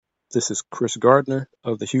This is Chris Gardner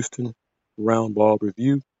of the Houston Round Ball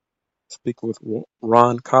Review, speaking with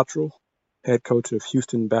Ron Cottrell, head coach of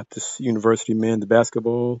Houston Baptist University men's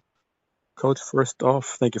basketball. Coach, first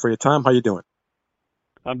off, thank you for your time. How you doing?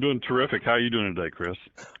 I'm doing terrific. How are you doing today, Chris?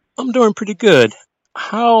 I'm doing pretty good.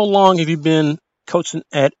 How long have you been coaching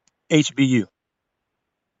at HBU?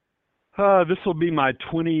 This will be my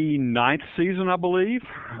 29th season, I believe.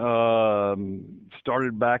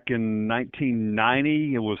 Started back in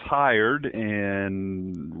 1990. It was hired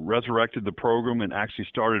and resurrected the program and actually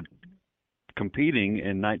started competing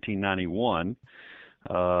in 1991.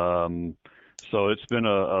 Um, so it's been a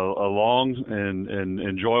long and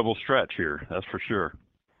enjoyable stretch here, that's for sure.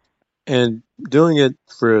 And doing it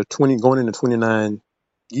for 20, going into 29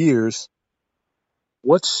 years,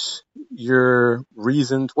 what's your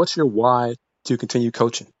reasons? What's your why to continue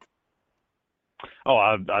coaching? Oh,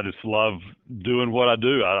 I just love doing what I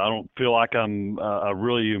do. I don't feel like I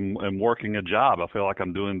really am working a job. I feel like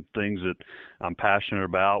I'm doing things that I'm passionate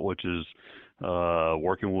about, which is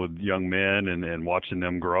working with young men and watching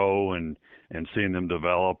them grow and seeing them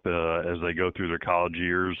develop as they go through their college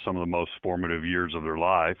years, some of the most formative years of their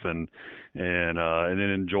life, and then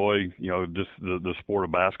enjoy just the sport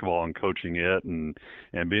of basketball and coaching it and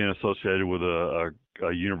being associated with a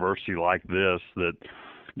university like this that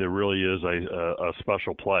there really is a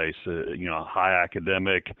special place. High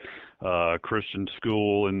academic, Christian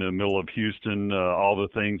school in the middle of Houston. All the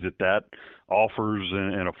things that offers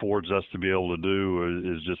and affords us to be able to do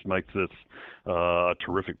is just makes this a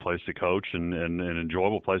terrific place to coach and an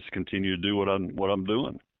enjoyable place to continue to do what I'm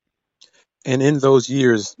doing. And in those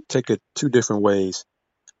years, take it two different ways.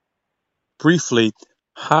 Briefly,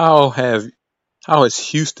 how have how has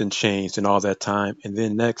Houston changed in all that time? And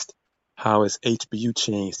then next, how has HBU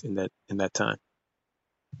changed in that time?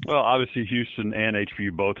 Well, obviously Houston and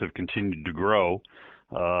HBU both have continued to grow,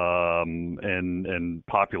 and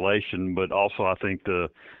population, but also I think the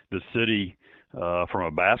city, from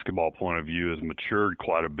a basketball point of view, has matured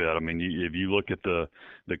quite a bit. I mean, if you look at the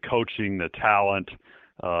coaching, the talent,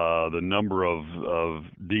 the number of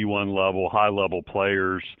D1 level, high level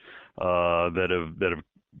players that have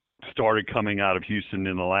started coming out of Houston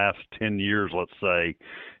in the last 10 years, let's say,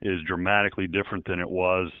 is dramatically different than it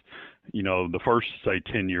was, the first, say,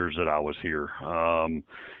 10 years that I was here.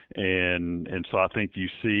 And so I think you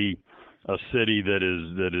see a city that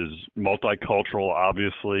is multicultural,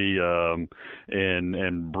 obviously,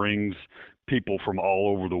 and brings people from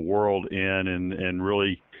all over the world in, and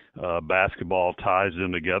really basketball ties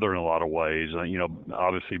them together in a lot of ways.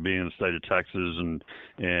 Obviously being in the state of Texas and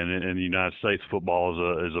in the United States, football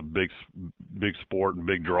is a big sport and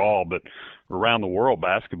big draw, but around the world,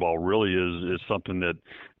 basketball really is something that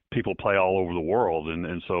people play all over the world,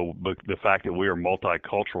 but the fact that we are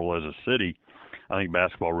multicultural as a city, I think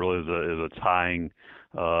basketball really is a tying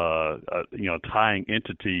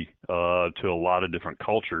entity to a lot of different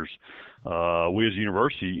cultures. We as a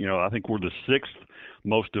university, I think we're the sixth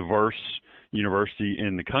most diverse university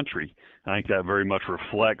in the country. I think that very much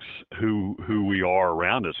reflects who we are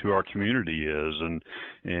around us, who our community is, and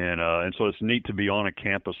so it's neat to be on a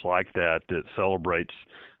campus like that celebrates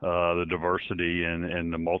the diversity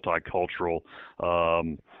and the multicultural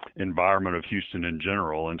environment of Houston in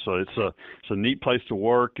general. And so it's a neat place to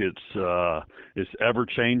work. It's ever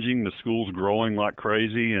changing. The school's growing like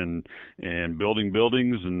crazy and building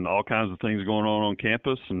buildings and all kinds of things going on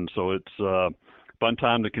campus. And so it's fun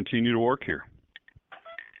time to continue to work here.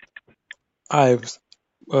 I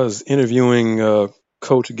was interviewing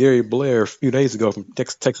Coach Gary Blair a few days ago from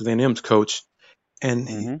Texas A&M's coach, and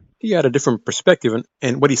hmm he had a different perspective,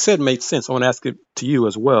 and what he said made sense. I want to ask it to you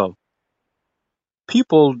as well.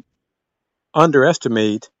 People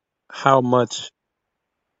underestimate how much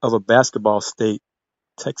of a basketball state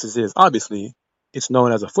Texas is. Obviously, it's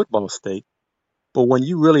known as a football state, but when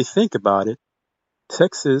you really think about it,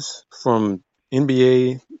 Texas, from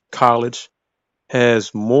NBA, college,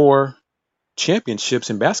 has more championships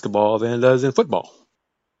in basketball than it does in football.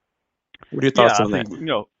 What are your Yeah, thoughts I on that? think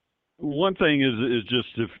one thing is just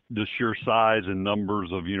the sheer size and numbers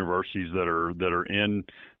of universities that are in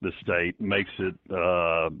the state makes it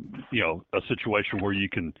a situation where you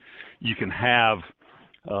can have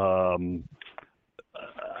um,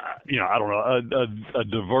 I don't know, a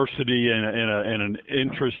diversity and an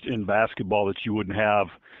interest in basketball that you wouldn't have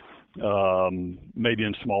maybe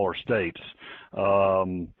in smaller states.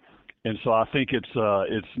 Um, and so I think it's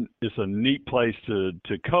a neat place to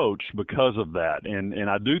coach because of that. And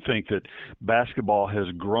I do think that basketball has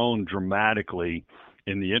grown dramatically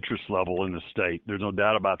in the interest level in the state. There's no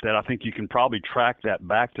doubt about that. I think you can probably track that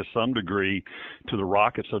back to some degree to the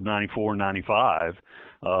Rockets of '94 and '95,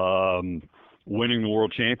 winning the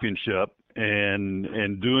world championship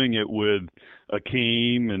and doing it with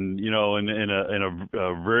Akeem and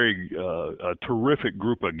a very a terrific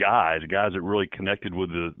group of guys that really connected with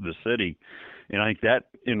the city. And I think that,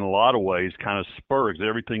 in a lot of ways, kind of spurs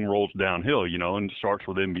everything rolls downhill, and starts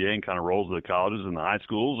with NBA and kind of rolls to the colleges and the high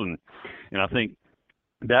schools, and I think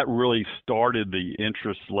that really started the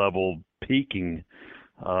interest level peaking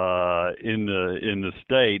in the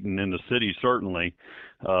state and in the city certainly,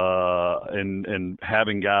 and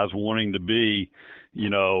having guys wanting to be,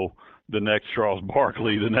 the next Charles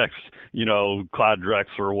Barkley, the next, Clyde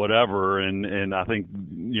Drexler or whatever, and I think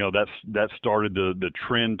that started the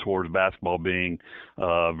trend towards basketball being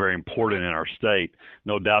very important in our state.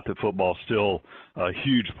 No doubt that football is still a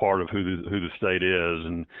huge part of who the state is,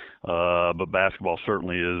 and but basketball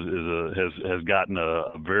certainly has gotten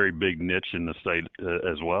a very big niche in the state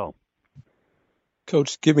as well.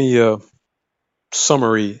 Coach, give me a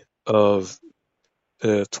summary of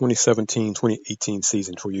the 2017-2018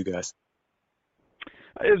 season for you guys.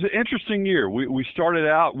 It was an interesting year. We started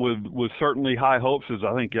out with certainly high hopes, as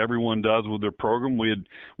I think everyone does with their program. We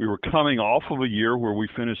were coming off of a year where we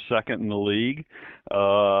finished second in the league,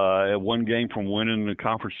 at one game from winning the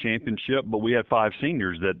conference championship, but we had 5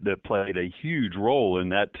 seniors that played a huge role in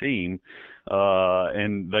that team,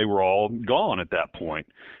 and they were all gone at that point.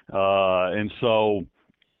 And so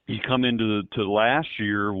you come into last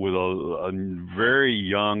year with a very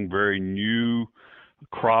young, very new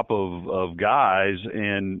crop of guys,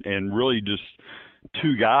 and really just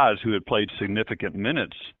 2 guys who had played significant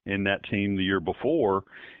minutes in that team the year before,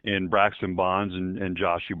 in Braxton Bonds and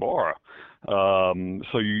Josh Ibarra.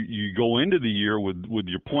 So you go into the year with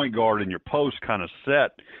your point guard and your post kind of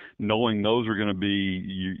set, knowing those are going to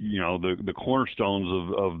be the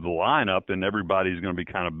cornerstones of the lineup, and everybody's going to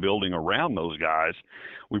be kind of building around those guys.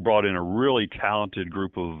 We brought in a really talented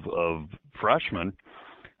group of freshmen,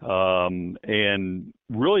 and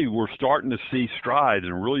really we're starting to see strides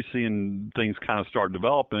and really seeing things kind of start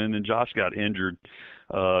developing. And Josh got injured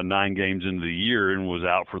 9 games into the year and was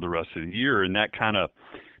out for the rest of the year, and that kind of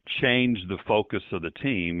changed the focus of the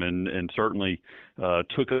team, and certainly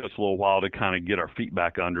took us a little while to kind of get our feet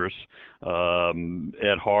back under us.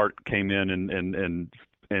 Ed Hart came in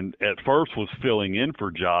and at first was filling in for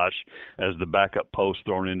Josh as the backup post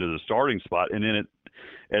thrown into the starting spot, and then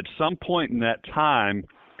at some point in that time,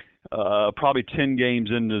 probably 10 games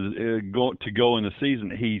into go in the season,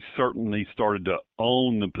 he certainly started to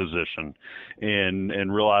own the position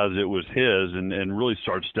and realize it was his, and really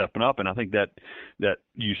started stepping up. And I think that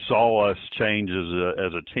you saw us change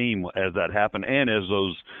as a team as that happened, and as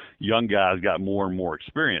those young guys got more and more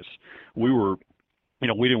experience. We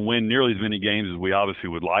didn't win nearly as many games as we obviously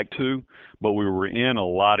would like to, but we were in a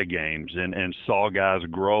lot of games and saw guys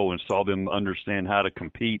grow and saw them understand how to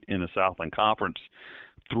compete in the Southland Conference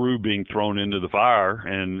through being thrown into the fire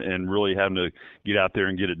and really having to get out there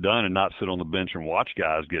and get it done and not sit on the bench and watch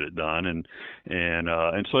guys get it done. And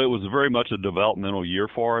so it was very much a developmental year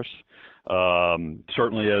for us.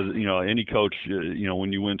 Certainly, as any coach,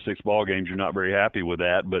 when you win 6 ball games, you're not very happy with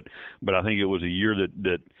that. But I think it was a year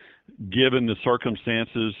that given the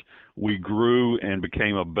circumstances, we grew and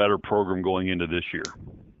became a better program going into this year.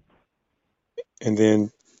 And then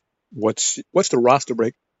what's the roster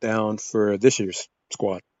breakdown for this year's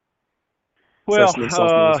squad? Well,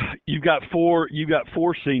 you've got four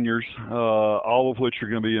seniors, all of which are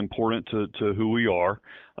going to be important to who we are.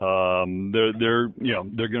 They're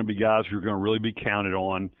going to be guys who are going to really be counted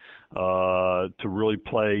on to really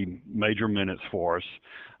play major minutes for us.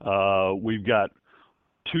 We've got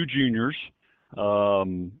 2 juniors.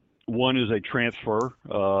 One is a transfer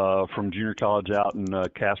from junior college out in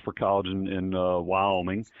Casper College in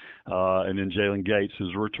Wyoming, and then Jalen Gates is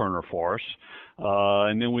a returner for us.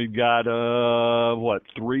 And then we've got 4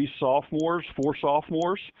 sophomores,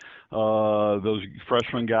 those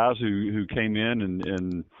freshman guys who came in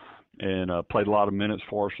and played a lot of minutes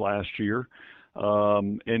for us last year.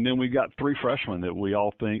 And then we've got 3 freshmen that we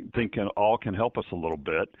all think can help us a little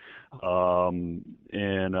bit. So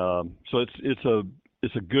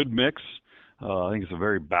it's a good mix. I think it's a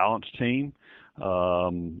very balanced team.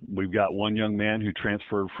 We've got one young man who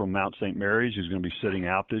transferred from Mount St. Mary's who's going to be sitting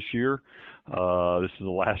out this year. This is the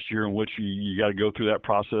last year in which you got to go through that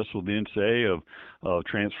process with the NCAA of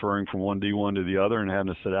transferring from one D1 to the other and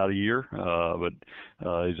having to sit out a year. But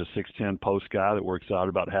he's a 6'10" post guy that we're excited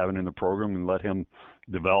about having in the program and let him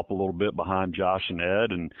develop a little bit behind Josh and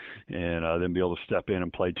Ed, and then be able to step in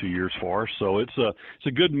and play 2 years for us. So it's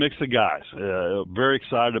a good mix of guys. Very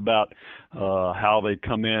excited about how they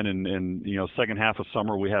come in, and second half of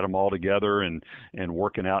summer we had them all together and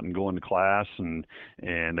working out and going to class, and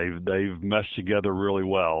they've meshed together really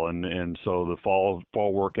well, and so the fall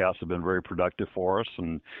workouts have been very productive for us,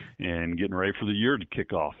 and getting ready for the year to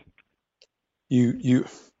kick off. You a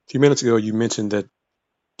few minutes ago you mentioned that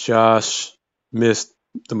Josh missed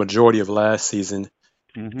the majority of last season.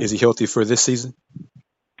 Hmm. Is he healthy for this season?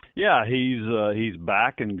 Yeah, he's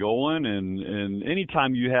back and going, and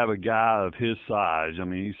anytime you have a guy of his size, I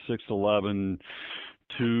mean, he's 6'11",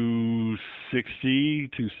 260,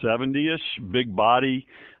 270-ish, big body.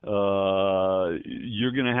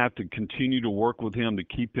 You're going to have to continue to work with him to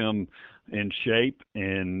keep him in shape,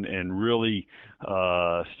 and really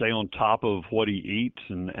stay on top of what he eats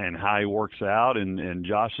and how he works out. And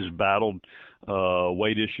Josh has battled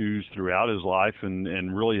weight issues throughout his life,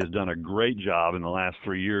 and really has done a great job in the last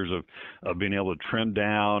 3 years of being able to trim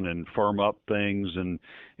down and firm up things,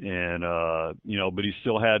 but he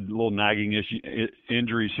still had little nagging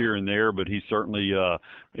injuries here and there, but he's certainly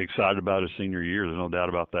excited about his senior year. There's no doubt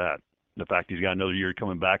about that. The fact he's got another year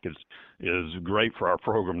coming back is great for our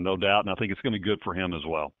program, no doubt, and I think it's going to be good for him as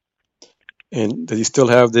well. And does he still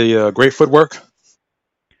have the great footwork?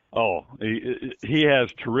 Oh, he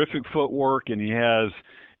has terrific footwork, and he has,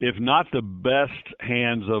 if not the best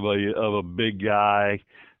hands of a big guy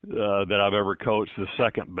that I've ever coached, the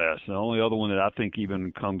second best. The only other one that I think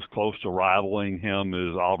even comes close to rivaling him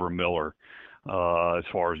is Oliver Miller. As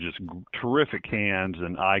far as just terrific hands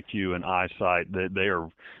and IQ and eyesight, they are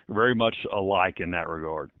very much alike in that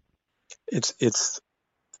regard. It's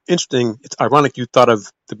interesting. It's ironic you thought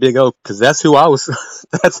of the Big O, because that's who I was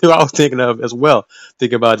that's who I was thinking of as well.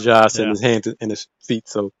 Thinking about Josh and Yeah. his hands and his feet.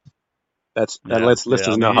 So that Yeah, lets yeah. I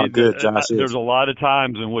listeners know mean, how good Josh there's is. a lot of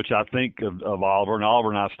times in which I think of Oliver, and Oliver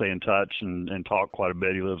and I stay in touch and talk quite a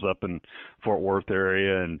bit. He lives up in Fort Worth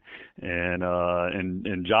area, and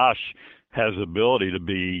Josh has the ability to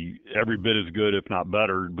be every bit as good, if not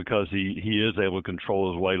better, because he is able to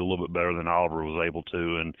control his weight a little bit better than Oliver was able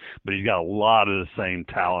to, but he's got a lot of the same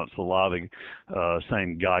talents, a lot of the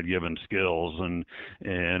same God-given skills, and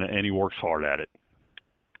he works hard at it.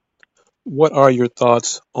 What are your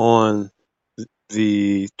thoughts on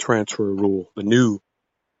the transfer rule, the new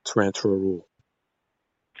transfer rule?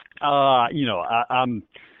 I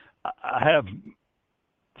have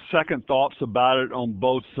second thoughts about it on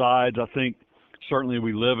both sides. I think certainly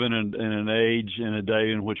we live in an age, in a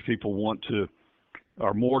day in which people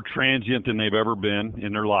are more transient than they've ever been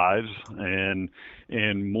in their lives, and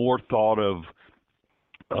more thought of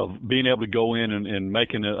being able to go in and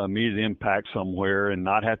make an immediate impact somewhere, and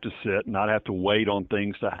not have to sit, not have to wait on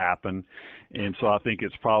things to happen. And so I think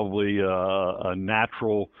it's probably a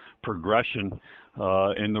natural progression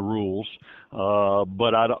in the rules.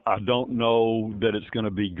 But I don't know that it's going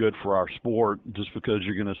to be good for our sport, just because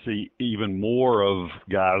you're going to see even more of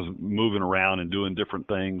guys moving around and doing different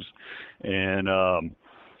things. And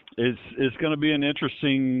it's going to be an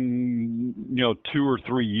interesting 2 or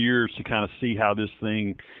 3 years to kind of see how this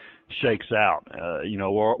thing shakes out.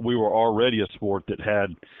 We were already a sport that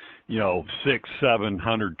had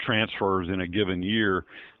 600-700 transfers in a given year.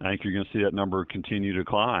 I think you're going to see that number continue to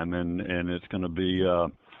climb, and it's going to be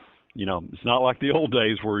it's not like the old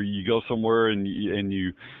days where you go somewhere and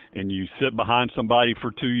you sit behind somebody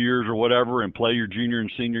for 2 years or whatever and play your junior and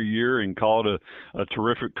senior year and call it a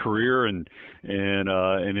terrific career, and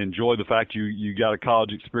enjoy the fact you got a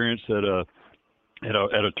college experience at a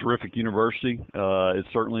terrific university. It's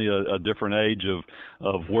certainly a different age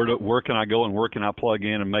of where can I go and where can I plug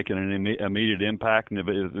in and make an immediate impact. And if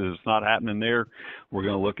it's not happening there, we're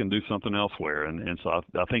going to look and do something elsewhere. And so I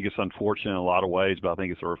think it's unfortunate in a lot of ways, but I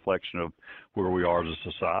think it's a reflection of where we are as a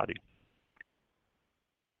society.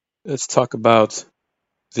 Let's talk about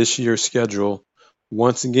this year's schedule.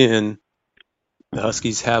 Once again, the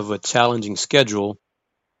Huskies have a challenging schedule.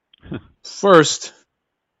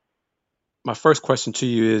 My first question to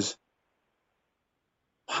you is,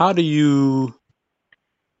 what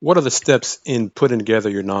are the steps in putting together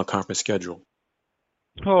your non-conference schedule?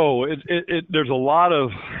 Oh, there's a lot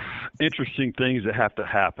of interesting things that have to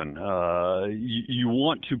happen. You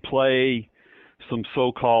want to play some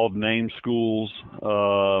so-called name schools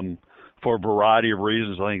for a variety of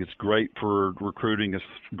reasons. I think it's great for recruiting. It's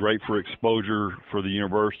great for exposure for the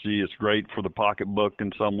university. It's great for the pocketbook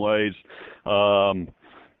in some ways.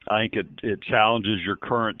 I think it challenges your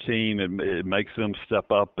current team. It makes them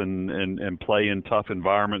step up and play in tough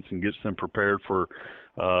environments and gets them prepared for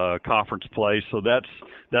conference play. So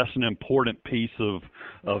that's an important piece of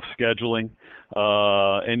scheduling.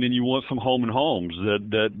 And then you want some home and homes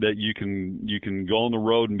that you can go on the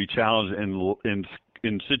road and be challenged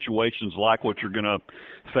in situations like what you're going to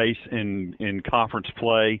face in conference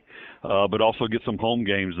play, but also get some home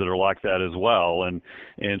games that are like that as well. And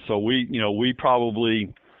so we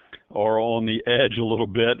probably are on the edge a little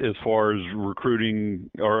bit as far as recruiting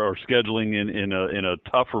or scheduling in a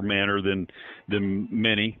tougher manner than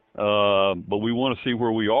many. But we want to see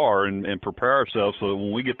where we are and prepare ourselves so that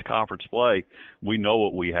when we get to conference play, we know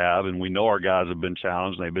what we have, and we know our guys have been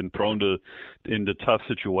challenged. And they've been thrown into tough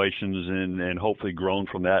situations and hopefully grown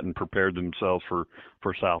from that and prepared themselves for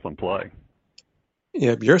Southland play.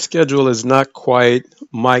 Yeah, your schedule is not quite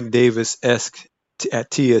Mike Davis-esque at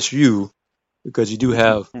TSU because you do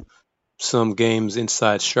have some games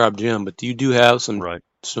inside Sharp Gym, but you do have Right.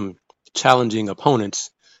 some challenging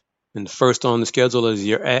opponents. And the first on the schedule is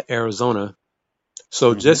you're at Arizona.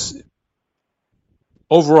 So just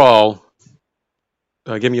overall,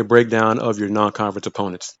 give me a breakdown of your non-conference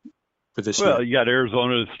opponents for this year. Well, you got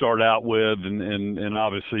Arizona to start out with, and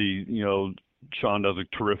obviously, Sean does a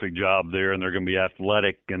terrific job there, and they're going to be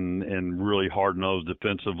athletic and really hard nosed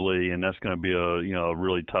defensively, and that's going to be a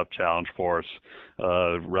really tough challenge for us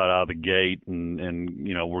right out of the gate, and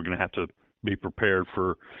we're going to have to be prepared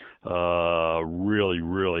for really,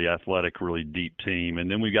 really athletic, really deep team. And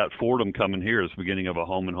then we got Fordham coming here. It's the beginning of a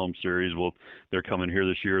home and home series. They're coming here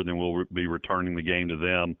this year, and then we'll be returning the game to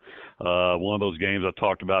them. One of those games I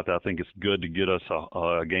talked about that I think it's good to get us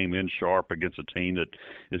a game in Sharp against a team that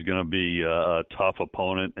is going to be a tough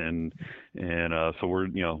opponent, and so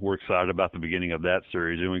we're excited about the beginning of that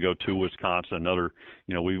series. Then we go to Wisconsin. Another,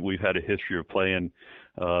 we've had a history of playing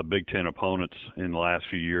Big Ten opponents in the last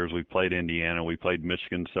few years. We've played Indiana, we played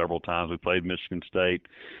Michigan several times, we played Michigan State.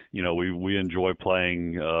 We enjoy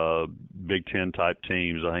playing Big Ten type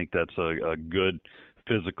teams. I think that's a good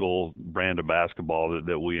physical brand of basketball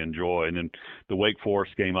that we enjoy. And then the Wake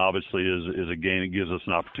Forest game obviously is a game that gives us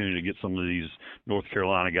an opportunity to get some of these North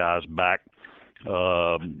Carolina guys back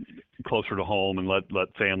closer to home and let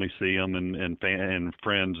family see them and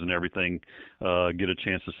friends and everything get a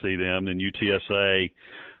chance to see them. And UTSA, is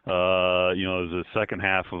the second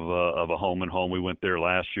half of a home and home. We went there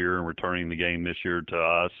last year and returning the game this year to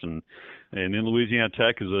us. And then Louisiana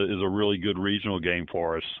Tech is a really good regional game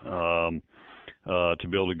for us. To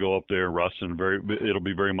be able to go up there in Ruston, it'll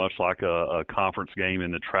be very much like a conference game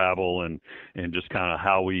in the travel and just kind of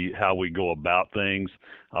how we go about things.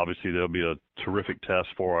 Obviously, there'll be a terrific test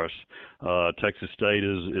for us. Texas State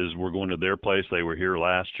is we're going to their place. They were here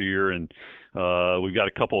last year, and we've got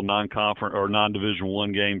a couple non-conference or non-Division I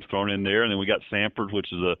games thrown in there, and then we got Sanford, which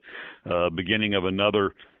is a beginning of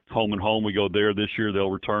another home and home. We go there this year.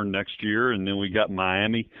 They'll return next year, and then we got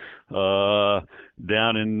Miami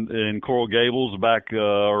down in Coral Gables back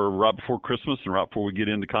or right before Christmas and right before we get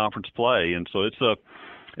into conference play. And so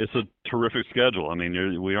it's a terrific schedule. I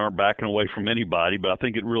mean, we aren't backing away from anybody, but I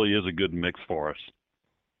think it really is a good mix for us.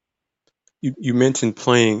 You mentioned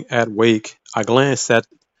playing at Wake. I glanced at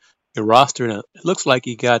your roster, and it looks like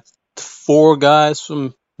you got 4 guys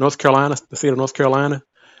from North Carolina, the state of North Carolina.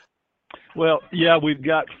 Well, yeah, we've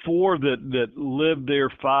got 4 that lived there,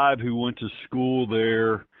 5 who went to school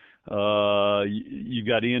there. You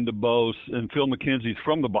got Ian DeBose and Phil McKenzie's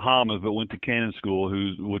from the Bahamas, but went to Cannon School,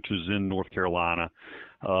 which is in North Carolina.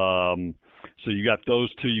 So you got those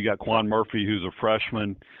 2. You got Quan Murphy, who's a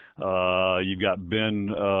freshman. You've got Ben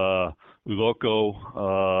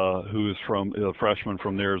Uloko, who is from a freshman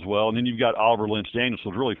from there as well. And then you've got Oliver Lynch Daniels.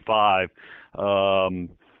 So it's really 5.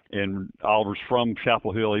 And Oliver's from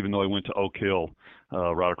Chapel Hill, even though he went to Oak Hill,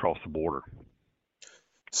 right across the border.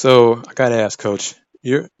 So I got to ask, Coach,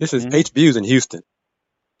 this is HBU's in Houston.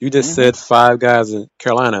 You just said 5 guys in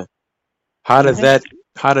Carolina. How does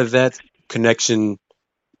that connection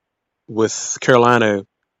with Carolina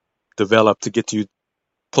develop to get you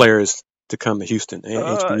players to come to Houston?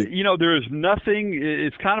 There's nothing.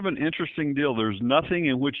 It's kind of an interesting deal. There's nothing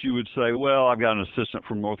in which you would say, well, I've got an assistant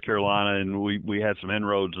from North Carolina, and we had some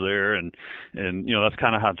inroads there, and that's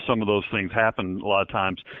kind of how some of those things happen a lot of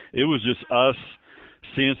times. It was just us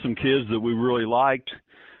seeing some kids that we really liked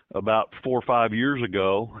about 4 or 5 years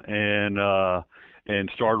ago, and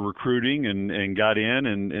started recruiting and got in,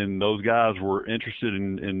 and those guys were interested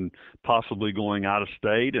in possibly going out of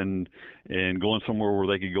state and going somewhere where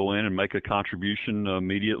they could go in and make a contribution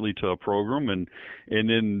immediately to a program, and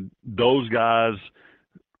then those guys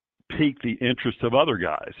piqued the interest of other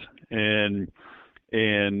guys, and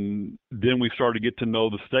then we started to get to know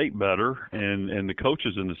the state better and the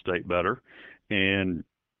coaches in the state better, and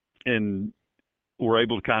we're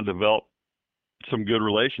able to kind of develop some good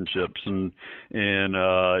relationships, and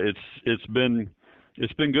it's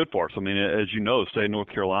been good for us. I mean, as you know, the state of North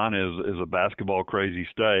Carolina is a basketball crazy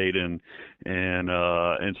state, and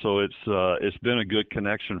so it's been a good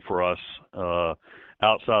connection for us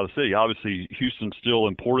outside of the city. Obviously, Houston's still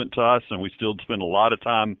important to us, and we still spend a lot of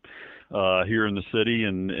time here in the city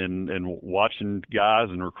and watching guys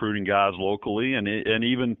and recruiting guys locally, and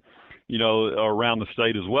even around the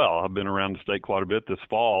state as well. I've been around the state quite a bit this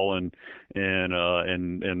fall, and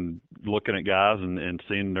looking at guys and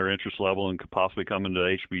seeing their interest level and could possibly come into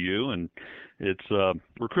HBU. And it's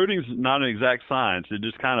recruiting is not an exact science. It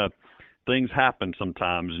just kind of things happen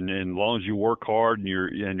sometimes, and as long as you work hard and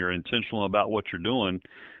you're intentional about what you're doing,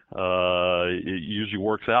 it usually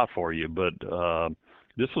works out for you. But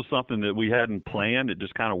this was something that we hadn't planned. It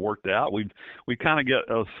just kind of worked out. We kind of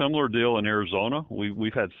get a similar deal in Arizona.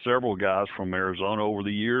 We've had several guys from Arizona over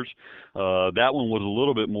the years. That one was a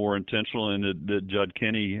little bit more intentional in that Judd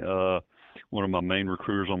Kenny, one of my main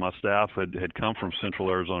recruiters on my staff, had come from Central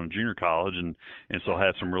Arizona Junior College, and so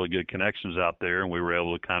had some really good connections out there, and we were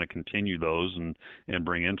able to kind of continue those and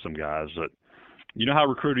bring in some guys. But you know how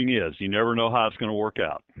recruiting is. You never know how it's going to work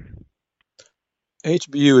out.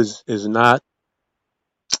 HBU is not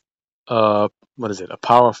what is it, a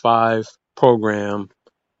Power Five program,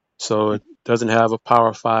 so it doesn't have a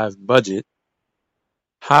Power Five budget.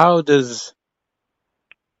 How does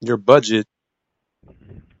your budget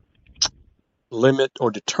limit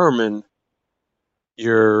or determine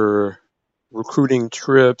your recruiting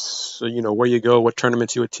trips, where you go, what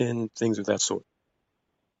tournaments you attend, things of that sort?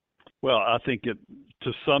 Well, I think it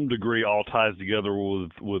to some degree all ties together with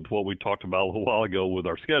what we talked about a little while ago with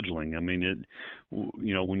our scheduling. I mean,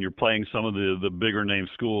 when you're playing some of the bigger name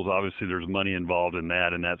schools, obviously there's money involved in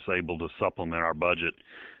that, and that's able to supplement our budget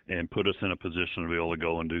and put us in a position to be able to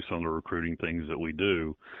go and do some of the recruiting things that we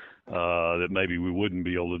do that maybe we wouldn't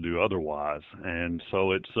be able to do otherwise. And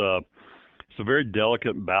so it's a very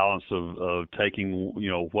delicate balance of taking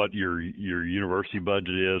what your university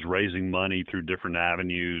budget is, raising money through different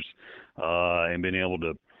avenues, and being able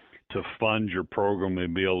to fund your program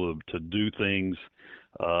and be able to do things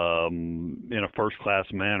in a first class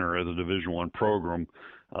manner as a Division I program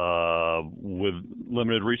with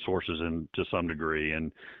limited resources and to some degree.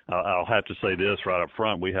 And I'll have to say this right up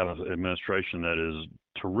front: we have an administration that is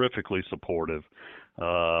terrifically supportive.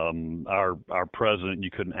 Our president,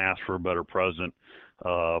 you couldn't ask for a better president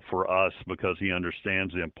for us, because he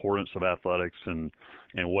understands the importance of athletics and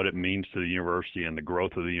what it means to the university and the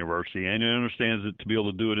growth of the university, and he understands that to be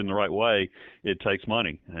able to do it in the right way, it takes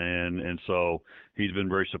money, and so he's been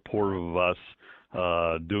very supportive of us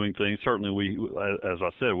doing things. Certainly, as I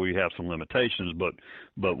said, we have some limitations, but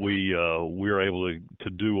we're able to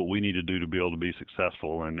do what we need to do to be able to be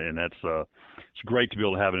successful, and that's it's great to be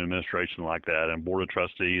able to have an administration like that, and board of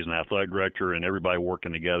trustees and athletic director and everybody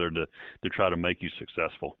working together to try to make you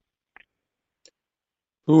successful.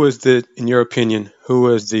 Who is in your opinion,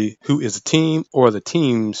 who is the team or the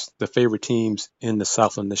teams, the favorite teams in the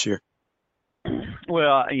Southland this year?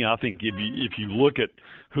 Well, I think if you look at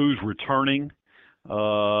who's returning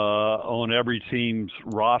on every team's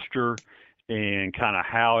roster and kind of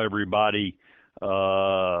how everybody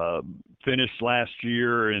finished last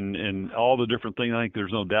year and all the different things, I think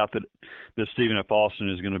there's no doubt that Stephen F.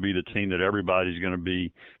 Austin is going to be the team that everybody's going to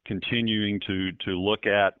be continuing to look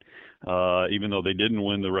at. Even though they didn't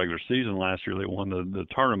win the regular season last year, they won the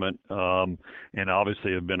tournament, and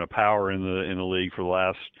obviously have been a power in the league for the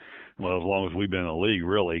last, well, as long as we've been in the league,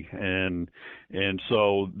 really. And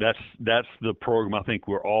so that's the program I think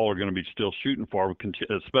we're all are going to be still shooting for,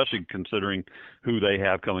 especially considering who they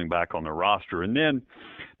have coming back on their roster. And then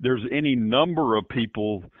there's any number of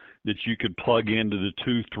people that you could plug into the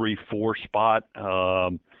 2, 3, 4 spot.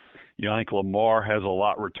 I think Lamar has a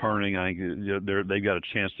lot returning. I think they've got a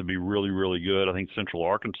chance to be really, really good. I think Central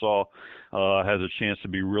Arkansas has a chance to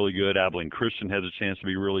be really good. Abilene Christian has a chance to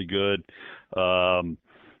be really good. Then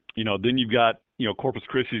you've got, Corpus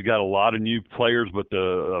Christi's got a lot of new players, but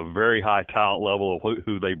a very high talent level of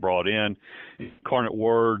who they brought in. Incarnate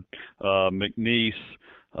Word, McNeese,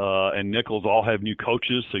 and Nichols all have new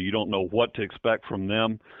coaches, so you don't know what to expect from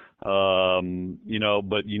them. New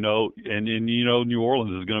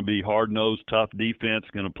Orleans is going to be hard-nosed, tough defense,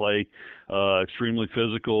 going to play extremely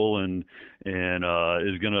physical, and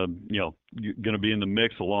is going to be in the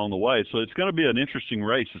mix along the way. So it's going to be an interesting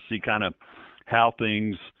race to see kind of how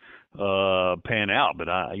things pan out. But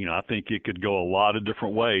I think it could go a lot of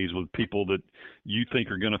different ways with people that you think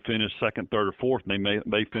are going to finish second, third, or fourth, and they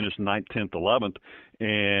may finish ninth, 10th, 11th,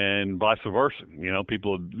 and vice versa.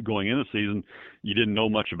 People going into the season, you didn't know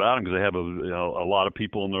much about them because they have a lot of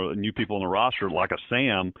people new people in the roster, like a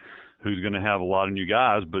Sam, who's going to have a lot of new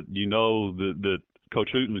guys, but that Coach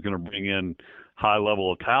Hooten's going to bring in high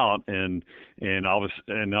level of talent, and all of a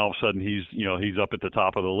sudden he's up at the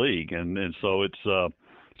top of the league, and so it's an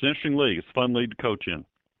interesting league. It's a fun league to coach in.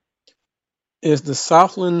 Is the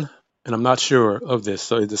Southland, and I'm not sure of this,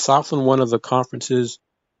 so is the Southland one of the conferences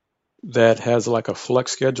that has like a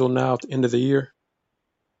flex schedule now at the end of the year?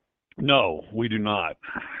 No, we do not.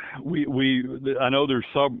 I know there's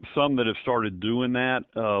some that have started doing that.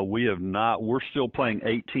 We have not. We're still playing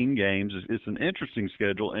 18 games. It's an interesting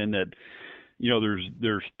schedule in that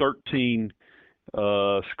there's 13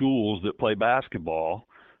 schools that play basketball,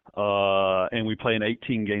 and we play an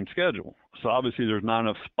 18-game schedule. So obviously there's not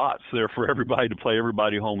enough spots there for everybody to play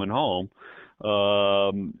everybody home and home.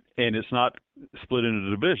 And it's not split into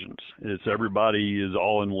divisions. It's everybody is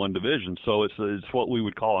all in one division. So it's what we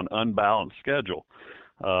would call an unbalanced schedule.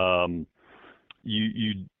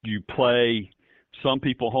 You play some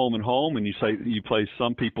people home and home, and you play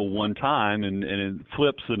some people one time, and it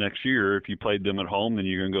flips the next year. If you played them at home, then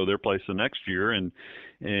you're going to go their place the next year, and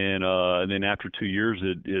then after 2 years,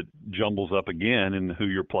 it jumbles up again in who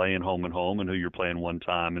you're playing home and home and who you're playing one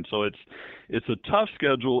time. And so it's a tough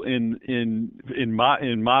schedule in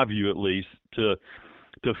my view, at least, to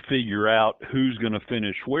figure out who's going to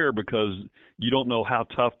finish where, because you don't know how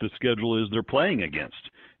tough the schedule is they're playing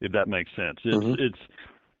against, if that makes sense.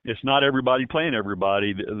 It's not everybody playing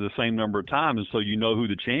everybody the same number of times, and so you know who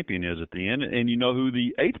the champion is at the end, and you know who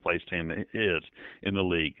the eighth place team is in the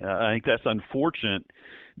league. I think that's unfortunate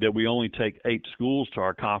that we only take 8 schools to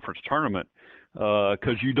our conference tournament,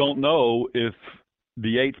 because you don't know if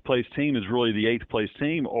the eighth place team is really the eighth place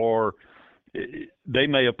team, or they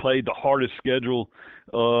may have played the hardest schedule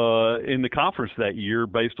in the conference that year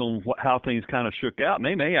based on how things kind of shook out, and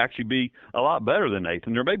they may actually be a lot better than eighth.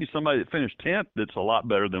 And there may be somebody that finished 10th that's a lot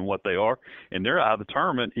better than what they are, and they're out of the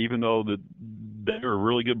tournament, even though they're a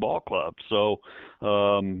really good ball club. So,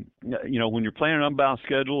 when you're playing an unbalanced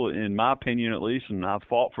schedule, in my opinion at least, and I've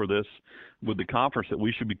fought for this with the conference, that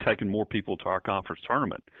we should be taking more people to our conference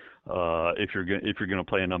tournament if you're going to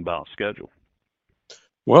play an unbalanced schedule.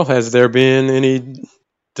 Well, has there been any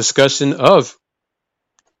discussion of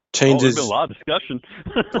changes? There's been a lot of discussion.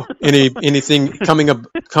 Anything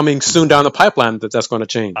coming soon down the pipeline that's going to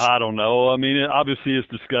change? I don't know. I mean, obviously it's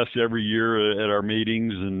discussed every year at our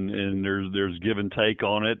meetings, and there's give and take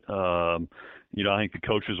on it. I think the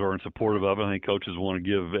coaches are in supportive of it. I think coaches want to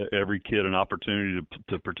give every kid an opportunity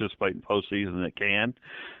to participate in postseason that can.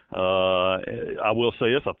 I will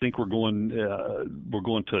say this: I think we're going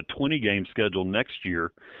to a 20-game schedule next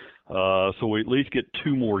year, so we at least get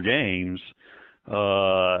 2 more games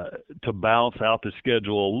to balance out the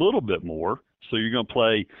schedule a little bit more. So you're going to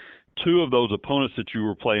play 2 of those opponents that you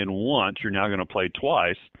were playing once. You're now going to play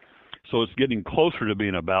twice. So it's getting closer to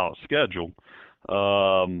being a balanced schedule.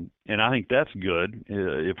 And I think that's good.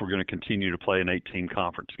 If we're going to continue to play an 18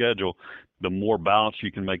 conference schedule, the more balanced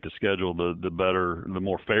you can make the schedule, the better, the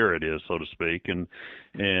more fair it is, so to speak.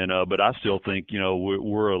 But I still think,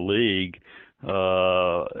 we're a league.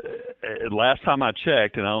 Last time I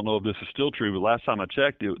checked, and I don't know if this is still true, but last time I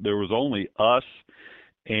checked, there was only us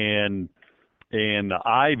and the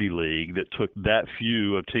Ivy League that took that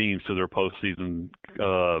few of teams to their postseason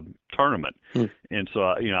tournament. And so,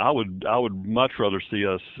 I would much rather see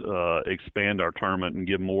us expand our tournament and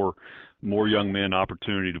give more young men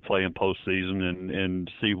opportunity to play in postseason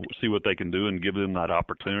and see what they can do and give them that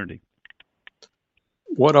opportunity.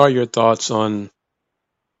 What are your thoughts on?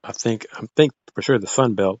 I think for sure the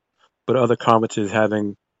Sun Belt, but other conferences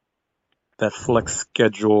having that flex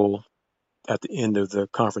schedule at the end of the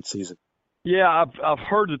conference season. Yeah, I've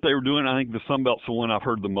heard that they were doing. I think the Sun Belt's the one I've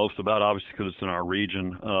heard the most about, obviously because it's in our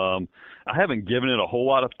region. I haven't given it a whole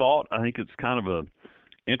lot of thought. I think it's kind of a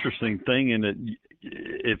interesting thing in that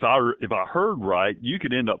if I heard right, you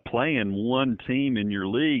could end up playing one team in your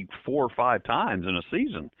league 4 or 5 times in a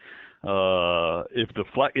season.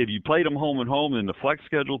 If you played them home and home, and the flex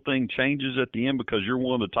schedule thing changes at the end because you're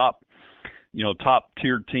one of the top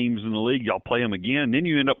tiered teams in the league, y'all play them again. Then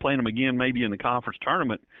you end up playing them again, maybe in the conference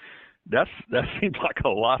tournament. That seems like a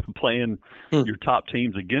lot of playing your top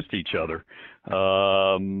teams against each other.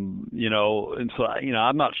 And so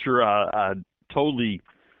I'm not sure I totally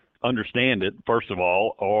understand it, first of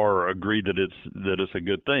all, or agree that it's a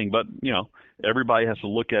good thing. But everybody has to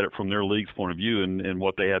look at it from their league's point of view and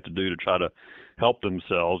what they have to do to try to help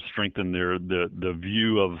themselves, strengthen the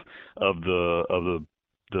view of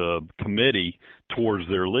the committee towards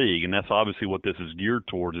their league, and that's obviously what this is geared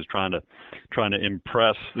towards, is trying to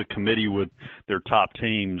impress the committee with their top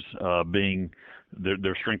teams being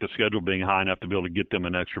their strength of schedule being high enough to be able to get them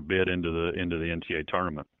an extra bid into the NCAA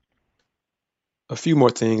tournament. A few more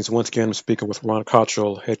things. Once again, I'm speaking with Ron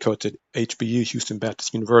Cottrell, head coach at HBU, Houston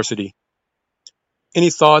Baptist University. Any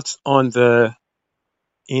thoughts on the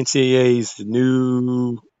NCAA's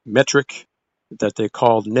new metric that they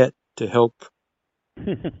called net to help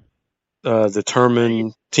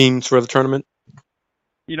determine teams for the tournament?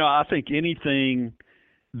 I think anything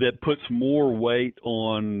that puts more weight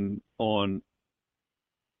on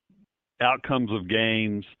outcomes of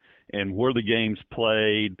games and where the game's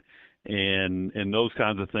played and those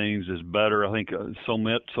kinds of things is better. I think so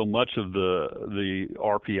much of the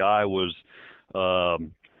RPI was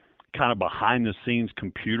kind of behind the scenes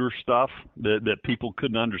computer stuff that people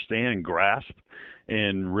couldn't understand and grasp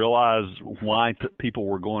and realize why people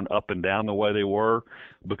were going up and down the way they were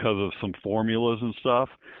because of some formulas and stuff,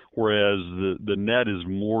 whereas the net is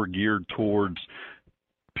more geared towards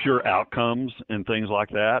pure outcomes and things like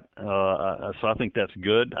that. So I think that's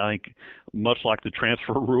good. I think much like the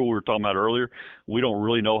transfer rule we were talking about earlier, we don't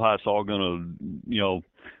really know how it's all going to,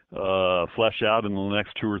 flesh out in the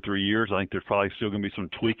next 2 or 3 years. I think there's probably still going to be some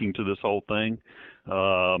tweaking to this whole thing.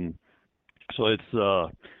 So it's,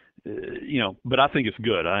 but I think it's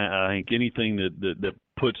good. I think anything that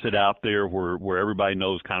puts it out there where everybody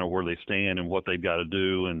knows kind of where they stand and what they've got to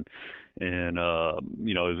do and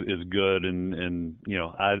is good. And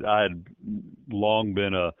I had long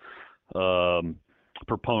been a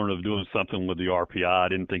proponent of doing something with the RPI. I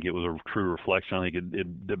didn't think it was a true reflection. I think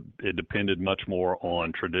it depended much more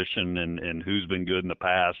on tradition and who's been good in the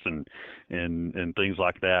past and things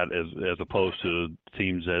like that as opposed to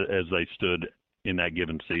teams as they stood in that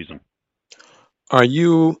given season. Are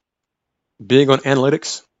you big on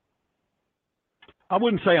analytics? I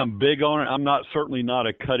wouldn't say I'm big on it. I'm certainly not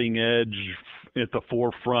a cutting edge at the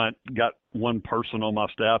forefront, got one person on my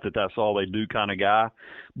staff that's all they do kind of guy,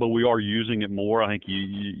 but we are using it more. I think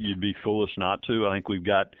you'd be foolish not to. I think we've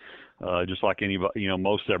got, just like anybody,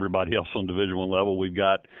 most everybody else on Division I level, we've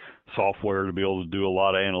got software to be able to do a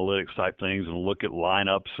lot of analytics type things and look at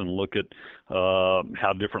lineups and look at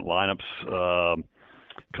how different lineups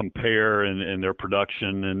compare and their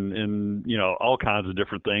production and all kinds of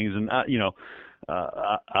different things. And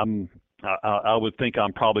I would think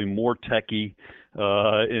I'm probably more techie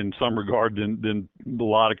in some regard than a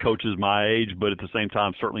lot of coaches my age, but at the same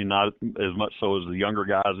time, certainly not as much so as the younger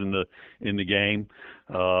guys in the game.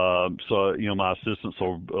 So my assistants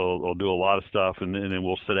will do a lot of stuff, and then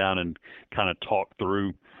we'll sit down and kind of talk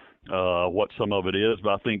through what some of it is.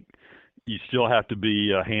 But I think you still have to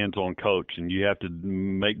be a hands-on coach, and you have to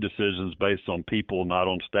make decisions based on people, not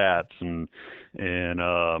on stats.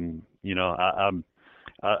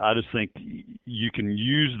 I just think you can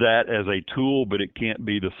use that as a tool, but it can't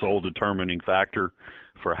be the sole determining factor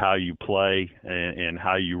for how you play and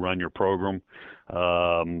how you run your program.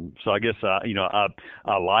 So I guess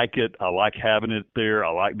I like it. I like having it there.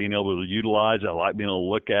 I like being able to utilize it. I like being able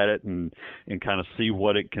to look at it and kind of see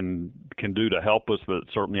what it can do to help us. But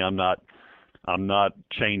certainly I'm not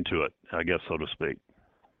chained to it, I guess, so to speak.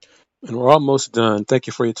 And we're almost done. Thank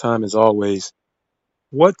you for your time as always.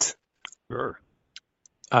 What? Sure.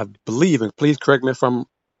 I believe, and please correct me if I'm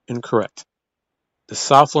incorrect, the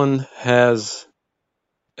Southland has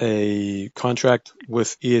a contract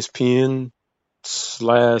with ESPN /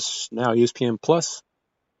 now ESPN Plus.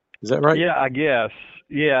 Is that right? Yeah, I guess.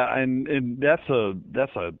 Yeah, and that's a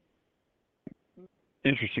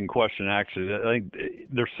interesting question, actually. I think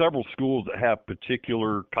there's several schools that have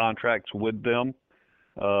particular contracts with them.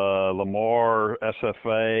 Lamar,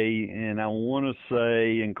 SFA, and I want to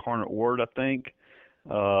say Incarnate Word, I think.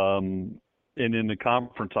 And then the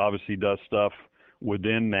conference obviously does stuff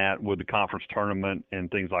within that with the conference tournament and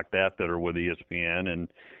things like that are with ESPN. And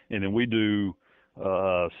then we do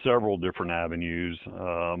several different avenues.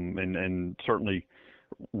 And certainly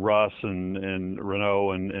Russ and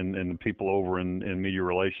Renault and the people over in media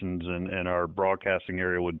relations and our broadcasting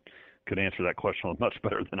area could answer that question much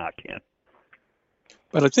better than I can.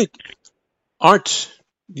 But I think, aren't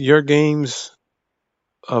your games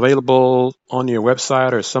available on your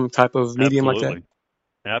website or some type of medium like that?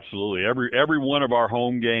 Absolutely. Every one of our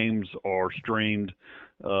home games are streamed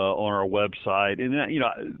on our website, and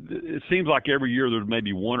it seems like every year there's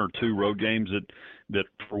maybe one or two road games that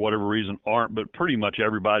for whatever reason aren't, but pretty much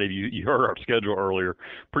everybody, you heard our schedule earlier,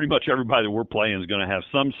 pretty much everybody that we're playing is going to have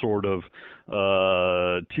some sort of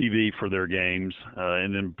TV for their games,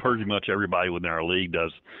 and then pretty much everybody within our league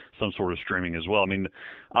does some sort of streaming as well. I mean,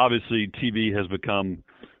 obviously TV has become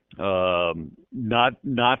not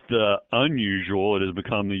the unusual. It has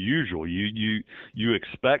become the usual. You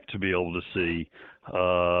expect to be able to see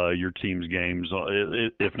your team's games,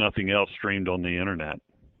 if nothing else, streamed on the internet.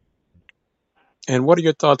 And what are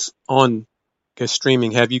your thoughts on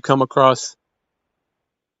streaming? Have you come across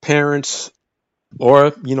parents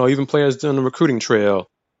or even players on the recruiting trail?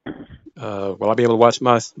 Will I be able to watch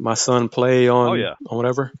my son play Oh on yeah.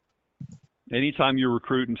 whatever? Anytime you're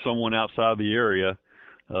recruiting someone outside the area,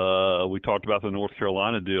 we talked about the North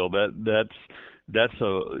Carolina deal. That's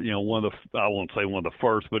one of the, I won't say one of the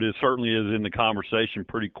first, but it certainly is in the conversation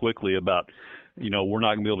pretty quickly about, we're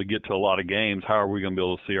not going to be able to get to a lot of games. How are we going to be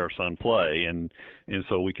able to see our son play? And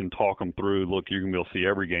so we can talk them through. Look, you're going to be able to see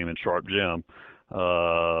every game in Sharp Gym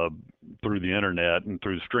through the internet and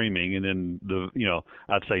through streaming, and then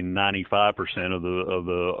I'd say 95% of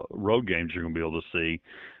the road games you're going to be able to see.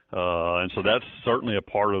 And so that's certainly a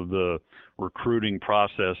part of the recruiting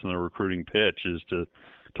process and the recruiting pitch is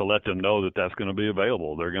to let them know that that's going to be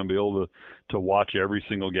available. They're going to be able to watch every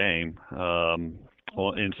single game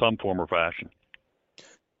in some form or fashion.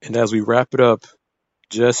 And as we wrap it up,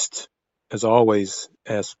 just as always,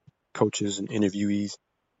 as coaches and interviewees,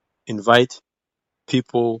 invite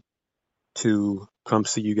people to come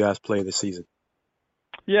see you guys play this season.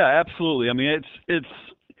 Yeah, absolutely. I mean, it's.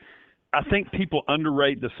 I think people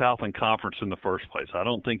underrate the Southland Conference in the first place. I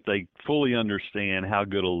don't think they fully understand how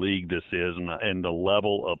good a league this is and the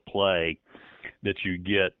level of play that you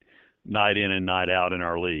get night in and night out in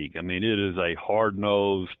our league. I mean, it is a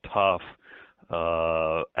hard-nosed, tough,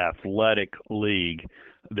 athletic league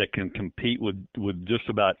that can compete with just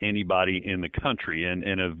about anybody in the country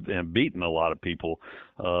and have beaten a lot of people.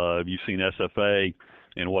 You've seen SFA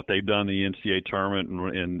and what they've done in the NCAA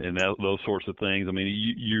tournament and those sorts of things. I mean,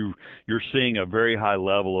 you're seeing a very high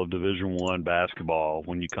level of Division I basketball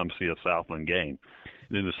when you come see a Southland game.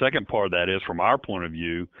 And then the second part of that is, from our point of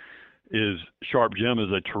view, is Sharp Gym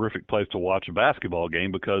is a terrific place to watch a basketball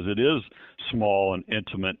game because it is small and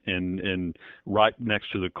intimate and right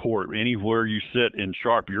next to the court. Anywhere you sit in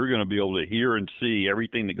Sharp, you're going to be able to hear and see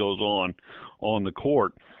everything that goes on the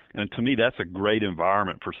court. And to me, that's a great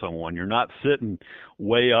environment for someone. You're not sitting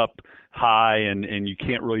way up high and you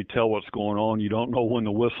can't really tell what's going on. You don't know when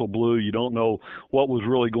the whistle blew. You don't know what was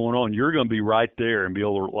really going on. You're going to be right there and be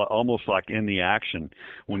able to, almost like in the action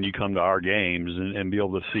when you come to our games, and be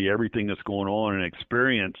able to see everything that's going on and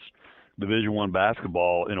experience Division I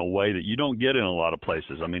basketball in a way that you don't get in a lot of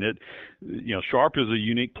places. I mean, Sharp is a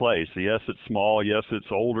unique place. Yes, it's small. Yes,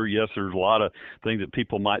 it's older. Yes, there's a lot of things that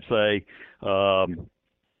people might say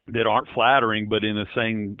that aren't flattering, but in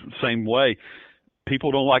the same way,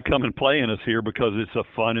 people don't like coming playing us here because it's a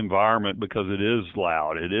fun environment, because it is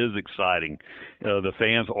loud, it is exciting. The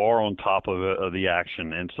fans are on top of the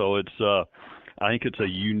action, and so I think it's a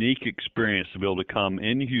unique experience to be able to come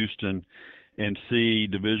in Houston and see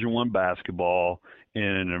Division I basketball in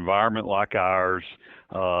an environment like ours.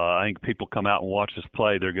 I think people come out and watch us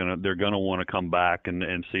play, they're gonna want to come back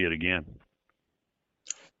and see it again.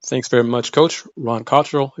 Thanks very much, Coach. Ron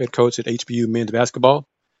Cottrell, head coach at HBU men's basketball.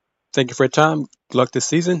 Thank you for your time. Good luck this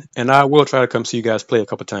season, and I will try to come see you guys play a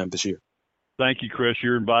couple times this year. Thank you, Chris.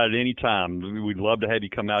 You're invited anytime. We'd love to have you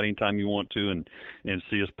come out anytime you want to and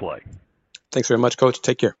see us play. Thanks very much, Coach.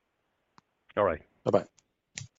 Take care. All right. Bye-bye.